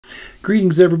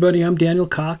Greetings everybody, I'm Daniel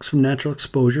Cox from Natural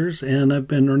Exposures, and I've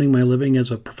been earning my living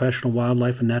as a professional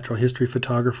wildlife and natural history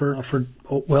photographer for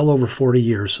well over 40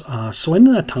 years. So in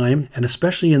that time, and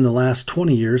especially in the last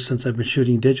 20 years since I've been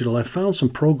shooting digital, I've found some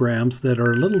programs that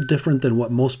are a little different than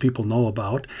what most people know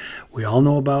about. We all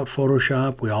know about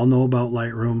Photoshop, we all know about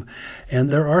Lightroom,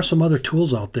 and there are some other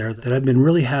tools out there that I've been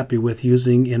really happy with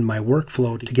using in my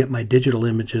workflow to get my digital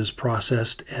images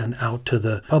processed and out to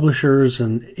the publishers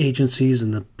and agencies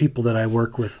and the people that I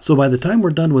work with. So by the time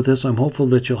we're done with this, I'm hopeful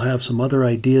that you'll have some other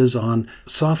ideas on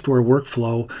software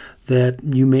workflow that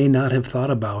you may not have thought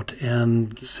about,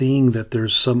 and seeing that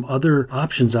there's some other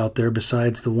options out there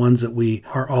besides the ones that we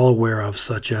are all aware of,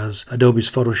 such as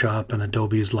Adobe's Photoshop and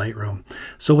Adobe's Lightroom.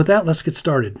 So with that, let's get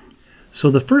started. So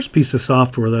the first piece of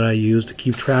software that I use to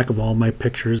keep track of all my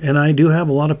pictures, and I do have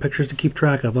a lot of pictures to keep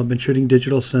track of. I've been shooting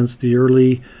digital since the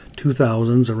early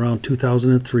 2000s, around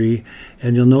 2003,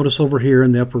 and you'll notice over here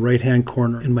in the upper right hand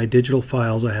corner in my digital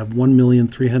files I have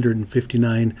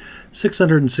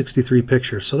 1,359,663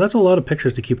 pictures. So that's a lot of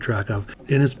pictures to keep track of,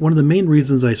 and it's one of the main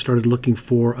reasons I started looking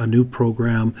for a new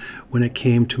program when it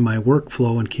came to my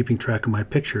workflow and keeping track of my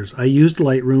pictures. I used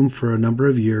Lightroom for a number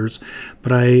of years,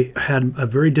 but I had a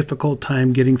very difficult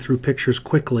time getting through pictures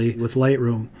quickly with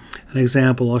Lightroom. An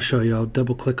example I'll show you. I'll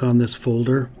double click on this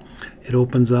folder. It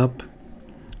opens up.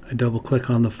 I double click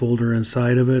on the folder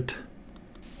inside of it,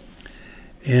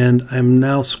 and I'm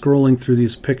now scrolling through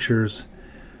these pictures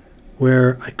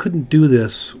where I couldn't do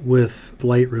this with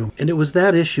Lightroom. And it was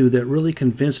that issue that really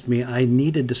convinced me I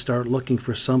needed to start looking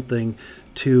for something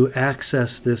to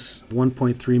access this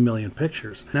 1.3 million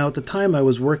pictures. Now at the time I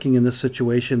was working in this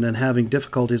situation and having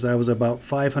difficulties, I was about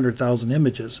 500,000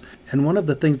 images. And one of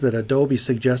the things that Adobe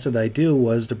suggested I do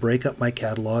was to break up my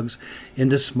catalogs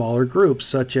into smaller groups,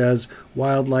 such as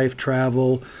wildlife,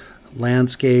 travel,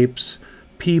 landscapes,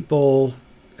 people,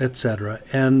 etc.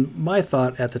 And my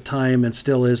thought at the time, and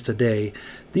still is today,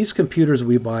 these computers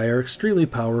we buy are extremely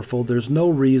powerful. There's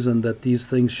no reason that these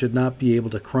things should not be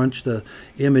able to crunch the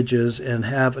images and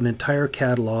have an entire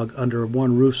catalog under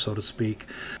one roof, so to speak.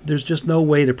 There's just no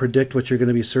way to predict what you're going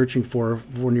to be searching for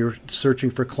when you're searching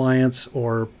for clients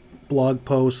or blog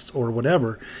posts or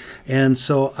whatever. And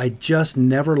so I just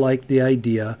never liked the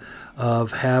idea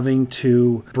of having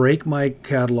to break my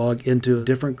catalog into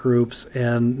different groups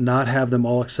and not have them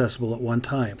all accessible at one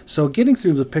time. So getting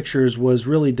through the pictures was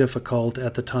really difficult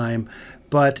at the time.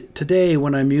 But today,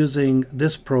 when I'm using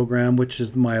this program, which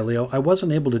is Mylio, I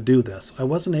wasn't able to do this. I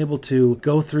wasn't able to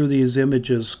go through these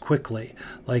images quickly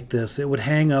like this. It would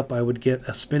hang up, I would get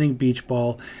a spinning beach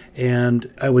ball,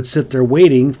 and I would sit there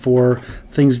waiting for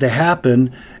things to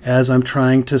happen as I'm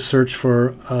trying to search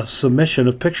for a submission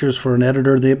of pictures for an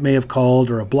editor they may have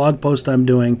called or a blog post I'm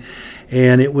doing,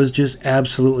 and it was just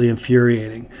absolutely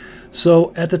infuriating.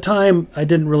 So at the time, I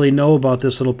didn't really know about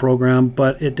this little program,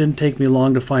 but it didn't take me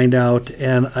long to find out,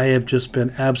 and I have just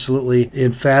been absolutely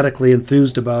emphatically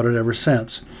enthused about it ever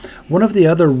since. One of the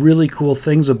other really cool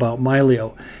things about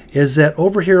Mylio is that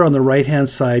over here on the right-hand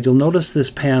side, you'll notice this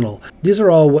panel. These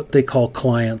are all what they call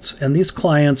clients, and these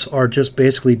clients are just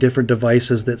basically different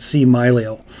devices that see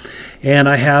Mylio. And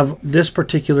I have this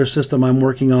particular system I'm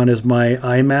working on is my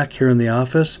iMac here in the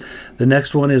office. The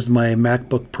next one is my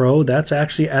MacBook Pro. That's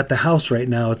actually at the house right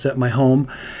now. It's at my home.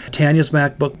 Tanya's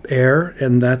MacBook Air,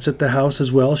 and that's at the house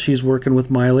as well. She's working with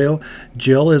Mylio.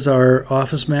 Jill is our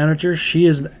office manager. She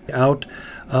is out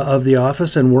of the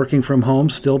office and working from home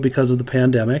still because of the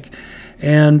pandemic.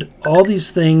 And all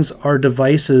these things are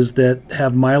devices that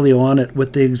have Mylio on it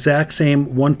with the exact same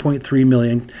 1.3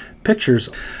 million pictures.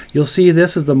 You'll see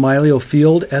this is the Mylio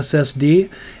Field SSD,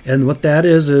 and what that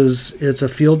is it's a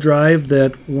field drive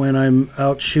that when I'm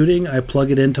out shooting, I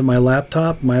plug it into my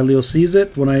laptop. Mylio sees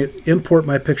it. When I import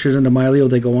my pictures into Mylio,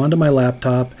 they go onto my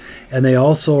laptop, and they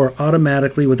also are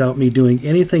automatically, without me doing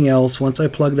anything else, once I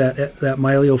plug that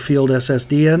Mylio Field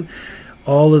SSD in,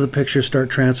 all of the pictures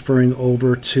start transferring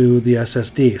over to the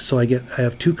SSD. So I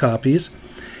have two copies,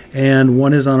 and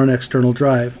one is on an external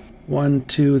drive. 1,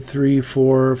 2, 3,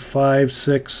 4, 5,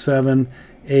 6, 7,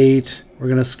 8. We're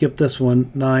going to skip this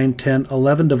one. 9, 10,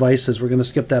 11 devices. We're going to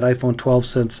skip that iPhone 12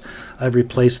 since I've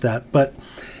replaced that. But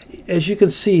as you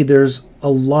can see, there's a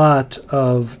lot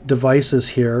of devices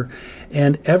here,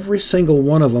 and every single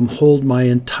one of them hold my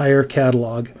entire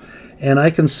catalog. And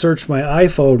I can search my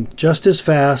iPhone just as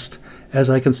fast as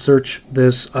I can search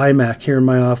this iMac here in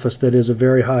my office that is a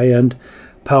very high-end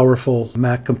powerful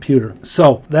Mac computer.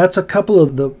 So that's a couple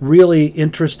of the really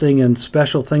interesting and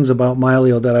special things about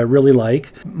Mylio that I really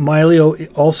like.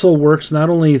 Mylio also works not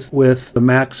only with the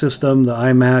Mac system, the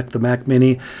iMac, the Mac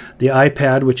Mini, the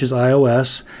iPad, which is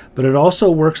iOS, but it also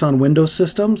works on Windows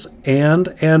systems and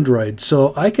Android.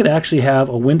 So I could actually have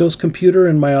a Windows computer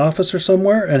in my office or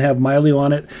somewhere and have Mylio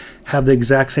on it, have the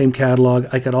exact same catalog.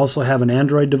 I could also have an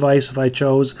Android device if I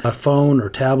chose, a phone or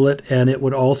tablet, and it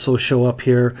would also show up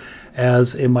here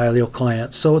as a Mylio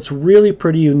client. So it's really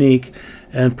pretty unique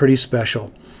and pretty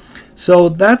special. So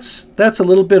that's a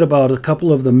little bit about a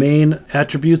couple of the main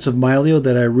attributes of Mylio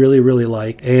that I really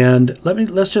like. And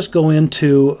let's just go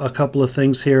into a couple of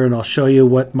things here, and I'll show you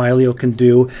what Mylio can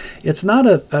do. It's not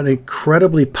an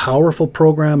incredibly powerful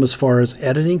program as far as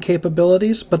editing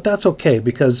capabilities, but that's okay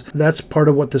because that's part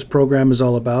of what this program is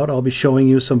all about. I'll be showing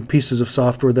you some pieces of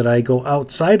software that I go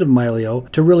outside of Mylio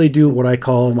to really do what I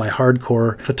call my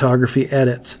hardcore photography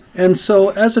edits. And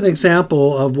so as an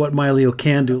example of what Mylio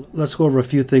can do, let's go over a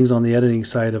few things on the editing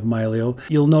side of Mylio.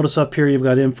 You'll notice up here you've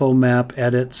got info, map,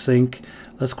 edit, sync.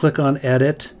 Let's click on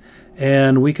edit,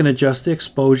 and we can adjust the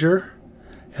exposure.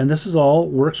 And this is all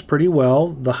works pretty well.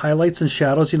 The highlights and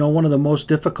shadows, you know, one of the most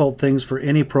difficult things for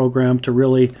any program to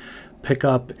really pick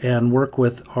up and work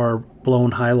with are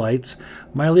blown highlights.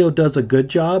 Mylio does a good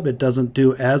job. It doesn't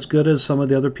do as good as some of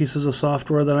the other pieces of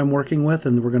software that I'm working with,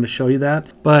 and we're going to show you that.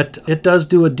 But it does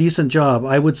do a decent job.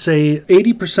 I would say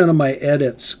 80% of my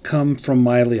edits come from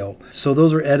Mylio. So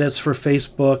those are edits for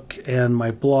Facebook and my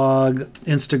blog,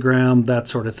 Instagram, that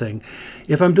sort of thing.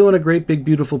 If I'm doing a great big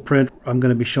beautiful print, I'm going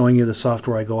to be showing you the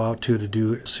software I go out to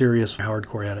do serious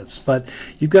hardcore edits. But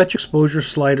you've got your exposure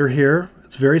slider here.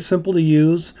 It's very simple to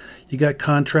use. You got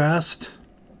contrast,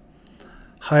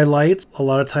 highlights. A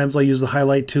lot of times I use the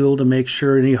highlight tool to make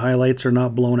sure any highlights are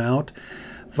not blown out.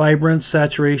 Vibrance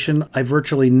Saturation. I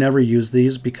virtually never use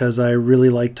these because I really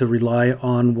like to rely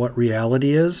on what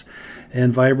reality is.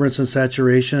 And Vibrance and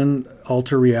Saturation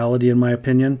alter reality in my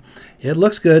opinion. It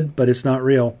looks good, but it's not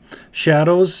real.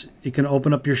 Shadows. You can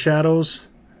open up your shadows.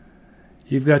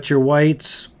 You've got your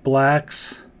whites,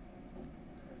 blacks,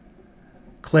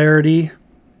 clarity.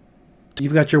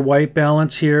 You've got your white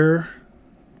balance here.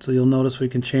 So you'll notice we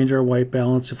can change our white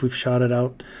balance if we've shot it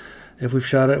out. If we've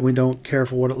shot it and we don't care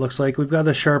for what it looks like. We've got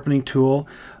the sharpening tool.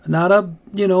 Not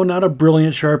a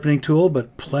brilliant sharpening tool,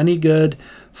 but plenty good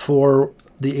for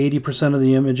the 80% of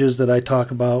the images that I talk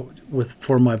about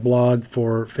for my blog,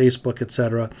 for Facebook,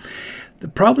 etc.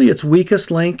 Probably its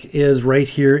weakest link is right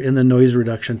here in the noise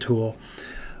reduction tool.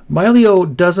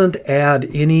 Mylio doesn't add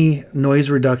any noise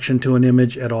reduction to an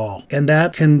image at all, and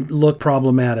that can look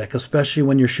problematic, especially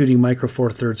when you're shooting Micro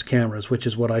Four Thirds cameras, which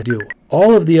is what I do.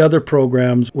 All of the other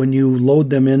programs, when you load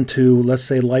them into, let's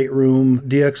say, Lightroom,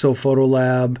 DXO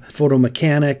PHotLab, Photo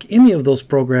Mechanic, any of those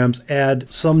programs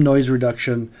add some noise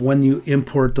reduction when you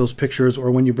import those pictures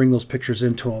or when you bring those pictures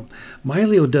into them.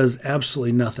 Mylio does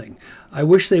absolutely nothing. I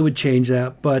wish they would change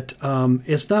that, but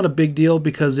it's not a big deal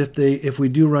because if we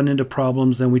do run into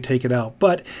problems, then we take it out.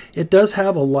 But it does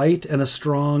have a light and a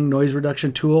strong noise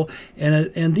reduction tool,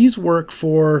 and these work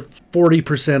for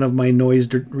 40% of my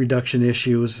noise reduction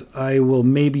issues. I will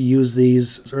maybe use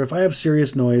these, or if I have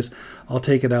serious noise, I'll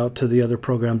take it out to the other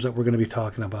programs that we're going to be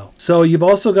talking about. So you've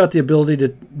also got the ability to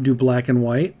do black and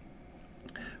white,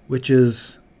 which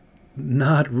is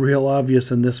not real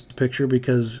obvious in this picture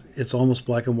because it's almost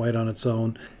black and white on its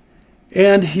own.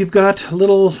 And you've got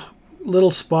little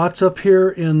spots up here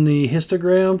in the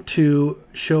histogram to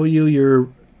show you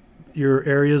your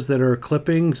areas that are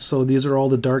clipping. So these are all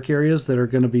the dark areas that are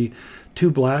going to be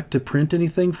too black to print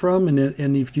anything from,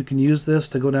 and if you can use this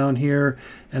to go down here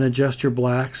and adjust your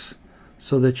blacks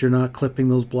so that you're not clipping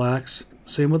those blacks.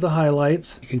 Same with the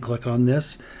highlights. You can click on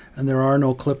this and there are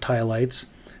no clipped highlights,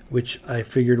 which I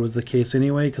figured was the case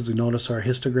anyway, because we notice our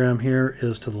histogram here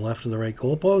is to the left of the right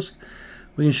goalpost.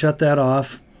 We can shut that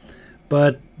off,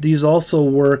 but these also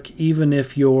work even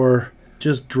if you're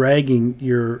just dragging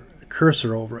your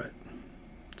cursor over it.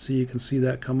 So you can see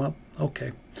that come up.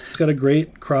 Okay. It's got a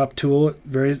great crop tool,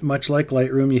 very much like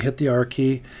Lightroom. You hit the R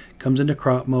key, comes into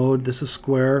crop mode. This is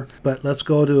square, but let's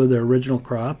go to the original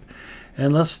crop,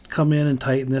 and let's come in and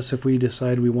tighten this if we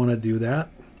decide we want to do that.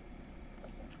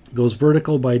 Goes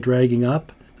vertical by dragging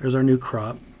up. There's our new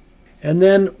crop. And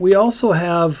then we also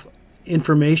have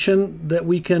information that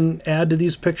we can add to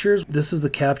these pictures. This is the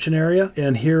caption area,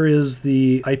 and here is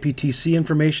the IPTC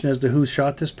information as to who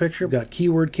shot this picture. We've got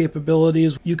keyword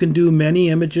capabilities. You can do many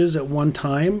images at one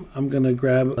time. I'm going to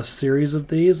grab a series of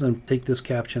these and take this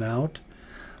caption out.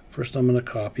 First I'm going to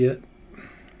copy it,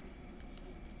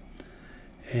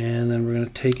 and then we're going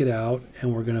to take it out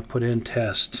and we're going to put in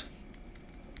test.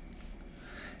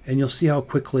 and you'll see how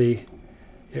quickly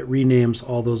it renames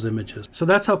all those images. So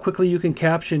that's how quickly you can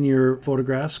caption your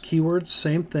photographs. Keywords,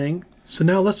 same thing. So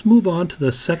now let's move on to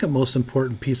the second most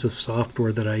important piece of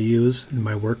software that I use in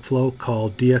my workflow,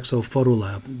 called DXO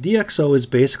PHotLab. DXO is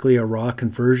basically a raw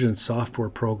conversion software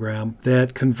program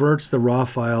that converts the raw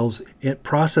files. It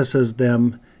processes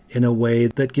them in a way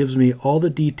that gives me all the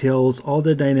details, all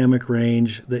the dynamic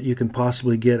range that you can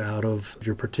possibly get out of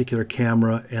your particular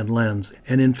camera and lens.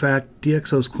 And in fact,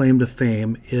 DXO's claim to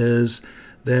fame is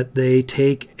that they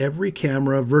take every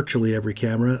camera, virtually every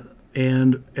camera,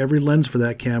 and every lens for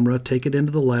that camera, take it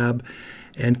into the lab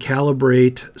and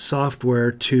calibrate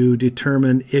software to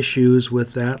determine issues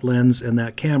with that lens and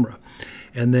that camera,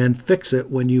 and then fix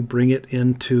it when you bring it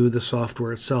into the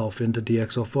software itself, into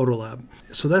DXO PHotLab.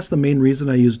 So that's the main reason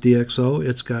I use DXO.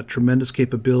 It's got tremendous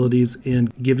capabilities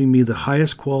in giving me the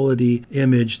highest quality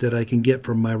image that I can get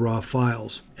from my raw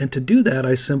files. And to do that,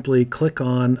 I simply click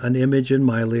on an image in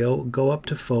Mylio, go up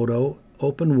to Photo,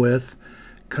 Open With,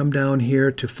 come down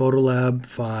here to PHotLab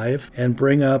 5 and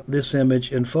bring up this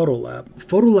image in PHotLab.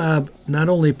 PHotLab not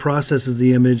only processes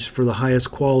the image for the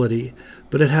highest quality,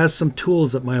 but it has some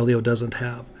tools that Mylio doesn't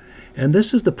have. And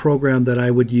this is the program that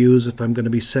I would use if I'm going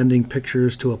to be sending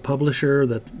pictures to a publisher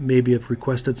that maybe have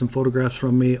requested some photographs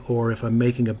from me, or if I'm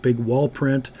making a big wall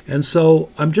print. And so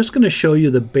I'm just going to show you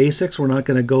the basics. We're not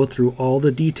going to go through all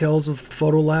the details of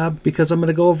PHotLab, because I'm going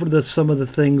to go over some of the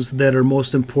things that are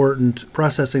most important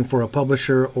processing for a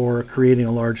publisher or creating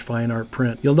a large fine art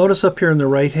print. You'll notice up here in the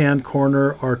right hand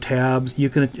corner are tabs. You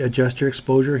can adjust your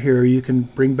exposure here. You can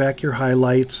bring back your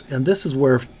highlights. And this is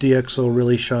where DXO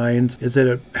really shines, is that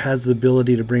it has the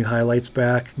ability to bring highlights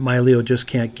back. Mylio just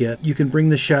can't get. You can bring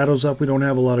the shadows up. We don't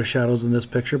have a lot of shadows in this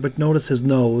picture, but notice his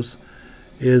nose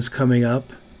is coming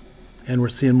up and we're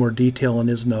seeing more detail in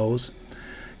his nose.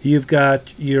 You've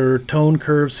got your tone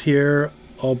curves here.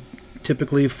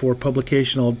 Typically for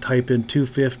publication, I'll type in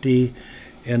 250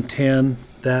 and 10.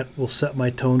 That will set my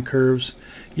tone curves.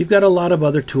 You've got a lot of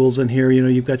other tools in here. You know,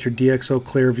 you've got your DXO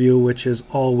Clearview, which is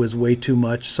always way too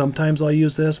much. Sometimes I'll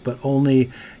use this, but only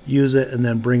use it and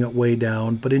then bring it way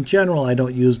down. But in general, I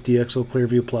don't use DXO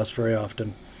Clearview Plus very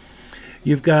often.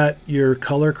 You've got your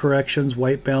color corrections,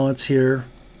 white balance here.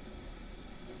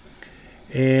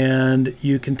 And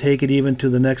you can take it even to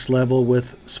the next level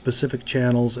with specific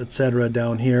channels, etc.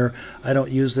 down here. I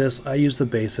don't use this, I use the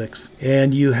basics.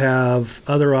 And you have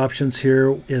other options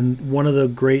here. And one of the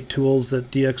great tools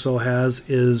that DXO has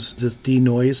is this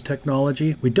denoise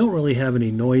technology. We don't really have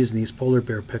any noise in these polar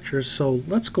bear pictures, so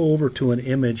let's go over to an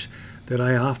image that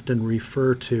I often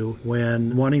refer to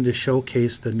when wanting to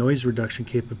showcase the noise reduction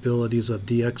capabilities of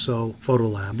DXO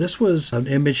PHotLab. This was an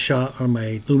image shot on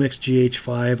my Lumix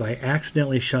GH5. I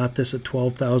accidentally shot this at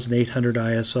 12,800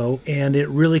 ISO, and it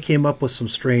really came up with some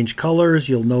strange colors.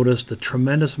 You'll notice the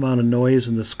tremendous amount of noise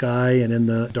in the sky and in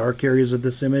the dark areas of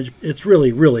this image. It's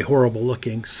really, really horrible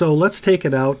looking. So let's take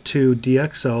it out to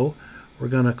DXO. We're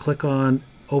going to click on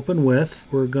Open With.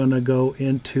 We're going to go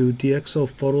into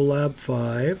DXO PHotLab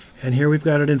 5, and here we've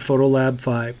got it in PHotLab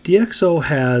 5. DXO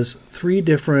has 3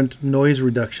 different noise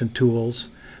reduction tools.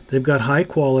 They've got high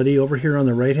quality over here on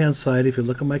the right hand side. If you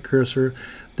look at my cursor,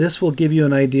 this will give you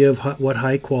an idea of what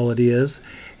high quality is,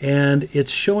 and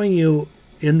it's showing you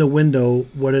in the window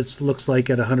what it looks like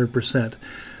at 100%.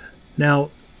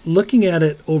 Now, looking at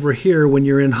it over here, when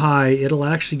you're in high, it'll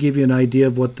actually give you an idea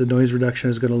of what the noise reduction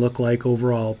is going to look like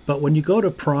overall. But when you go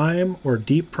to prime or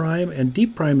deep prime, and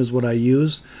deep prime is what I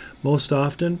use most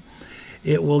often,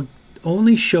 it will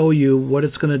only show you what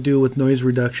it's going to do with noise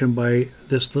reduction by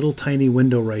this little tiny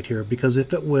window right here. Because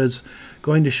if it was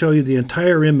going to show you the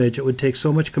entire image, it would take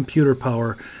so much computer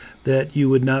power that you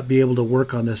would not be able to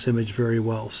work on this image very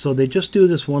well. So they just do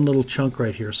this one little chunk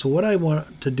right here. So what I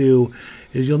want to do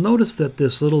is, you'll notice that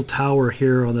this little tower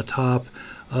here on the top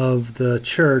of the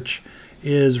church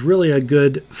is really a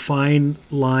good fine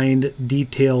lined,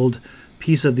 detailed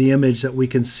piece of the image that we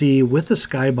can see with the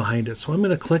sky behind it. So I'm going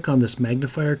to click on this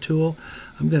magnifier tool.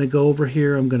 I'm going to go over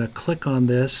here, I'm going to click on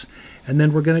this, and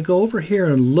then we're going to go over here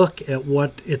and look at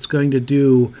what it's going to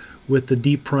do with the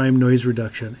deep prime noise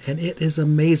reduction. And it is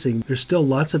amazing. There's still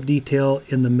lots of detail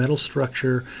in the metal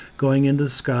structure going into the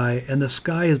sky, and the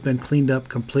sky has been cleaned up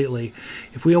completely.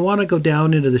 If we want to go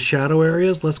down into the shadow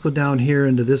areas, let's go down here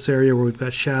into this area where we've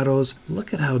got shadows.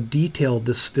 Look at how detailed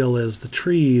this still is. The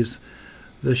trees,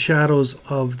 the shadows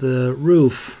of the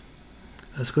roof,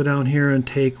 Let's go down here and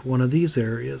take one of these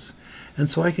areas. And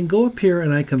so I can go up here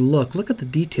and I can look at the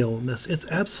detail in this. It's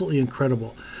absolutely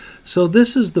incredible. So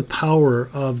this is the power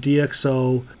of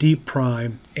DXO Deep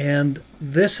Prime, and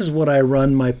this is what I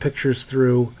run my pictures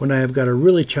through when I have got a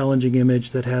really challenging image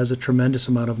that has a tremendous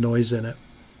amount of noise in it.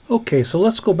 Okay, so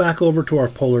let's go back over to our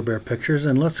polar bear pictures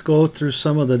and let's go through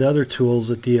some of the other tools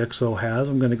that DXO has.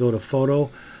 I'm going to go to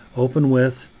Photo, Open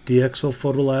with, DXO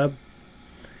PHotLab,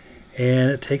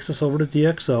 and it takes us over to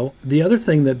DXO. The other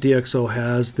thing that DXO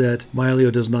has that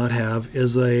Mylio does not have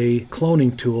is a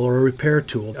cloning tool or a repair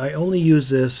tool. I only use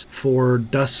this for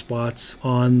dust spots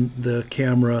on the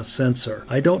camera sensor.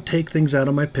 I don't take things out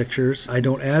of my pictures. I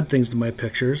don't add things to my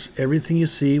pictures. Everything you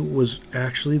see was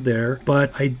actually there,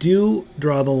 but I do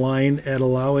draw the line at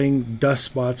allowing dust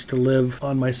spots to live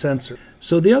on my sensor.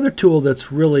 So the other tool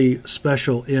that's really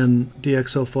special in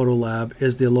DXO PHotLab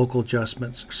is the local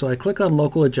adjustments. So I click on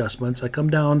local adjustments. I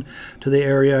come down to the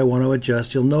area I want to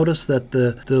adjust. You'll notice that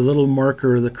the little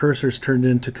marker, the cursor's turned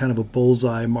into kind of a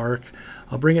bullseye mark.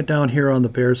 I'll bring it down here on the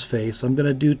bear's face. I'm going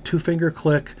to do 2-finger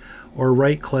click or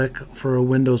right click for a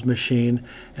Windows machine,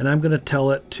 and I'm going to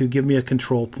tell it to give me a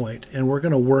control point. And we're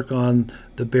going to work on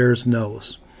the bear's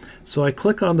nose. So I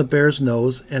click on the bear's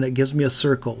nose and it gives me a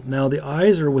circle. Now the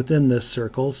eyes are within this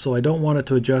circle, so I don't want it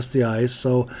to adjust the eyes,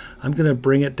 so I'm going to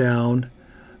bring it down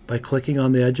by clicking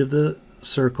on the edge of the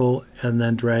circle and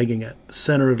then dragging it.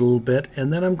 Center it a little bit,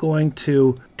 and then I'm going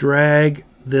to drag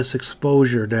this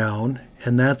exposure down,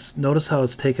 and notice how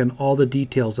it's taken all the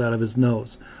details out of his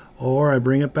nose. Or I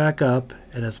bring it back up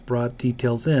and it's brought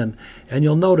details in, and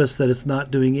you'll notice that it's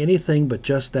not doing anything but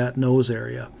just that nose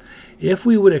area. If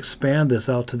we would expand this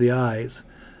out to the eyes,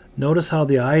 notice how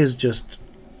the eyes just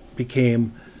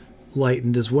became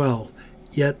lightened as well,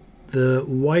 yet the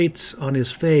whites on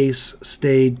his face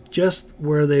stayed just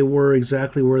where they were,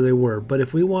 exactly where they were. But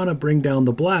if we want to bring down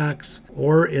the blacks,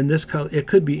 or in this color, it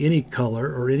could be any color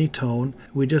or any tone,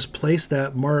 we just place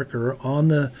that marker on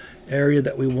the area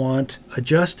that we want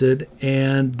adjusted,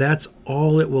 and that's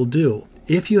all it will do.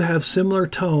 If you have similar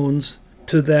tones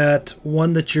to that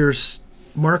one that your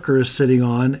marker is sitting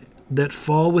on that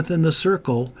fall within the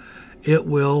circle, it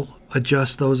will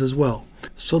adjust those as well.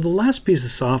 So the last piece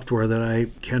of software that I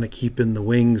kind of keep in the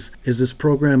wings is this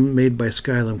program made by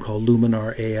Skylum called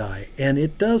Luminar Ai, and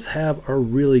it does have a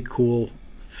really cool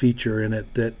feature in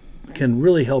it that can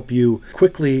really help you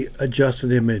quickly adjust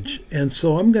an image. And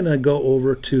so I'm going to go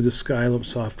over to the Skylum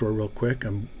software real quick.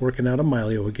 I'm working out of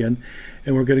Mylio again,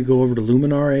 and we're going to go over to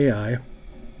Luminar Ai,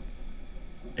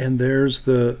 and there's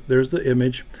the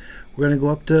image. We're going to go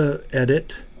up to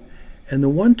Edit. And the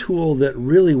one tool that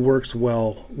really works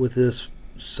well with this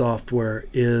software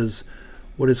is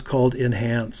what is called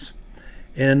Enhance.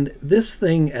 And this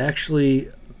thing actually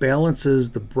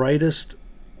balances the brightest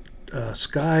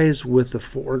skies with the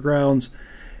foregrounds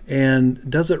and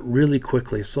does it really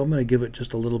quickly. So I'm going to give it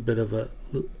just a little bit of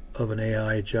an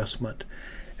AI adjustment.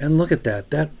 And look at that.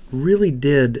 That really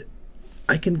did.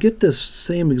 I can get this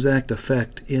same exact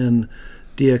effect in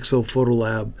DXO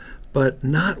PHotLab, but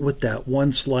not with that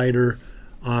one slider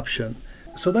option.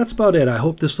 So that's about it. I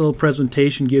hope this little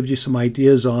presentation gives you some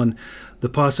ideas on the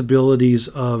possibilities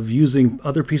of using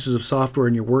other pieces of software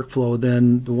in your workflow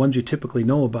than the ones you typically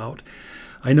know about.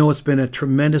 I know it's been a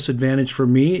tremendous advantage for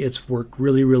me. It's worked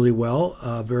really, really well.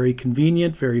 Very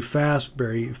convenient, very fast,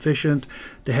 very efficient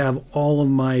to have all of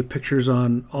my pictures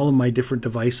on all of my different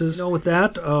devices. So with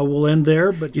that, we'll end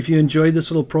there. But if you enjoyed this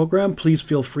little program, please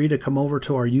feel free to come over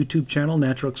to our YouTube channel,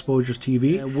 Natural Exposures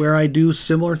TV, where I do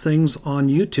similar things on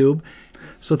YouTube.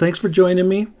 So thanks for joining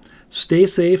me. Stay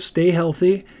safe, stay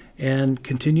healthy, and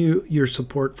continue your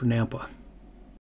support for Nampa.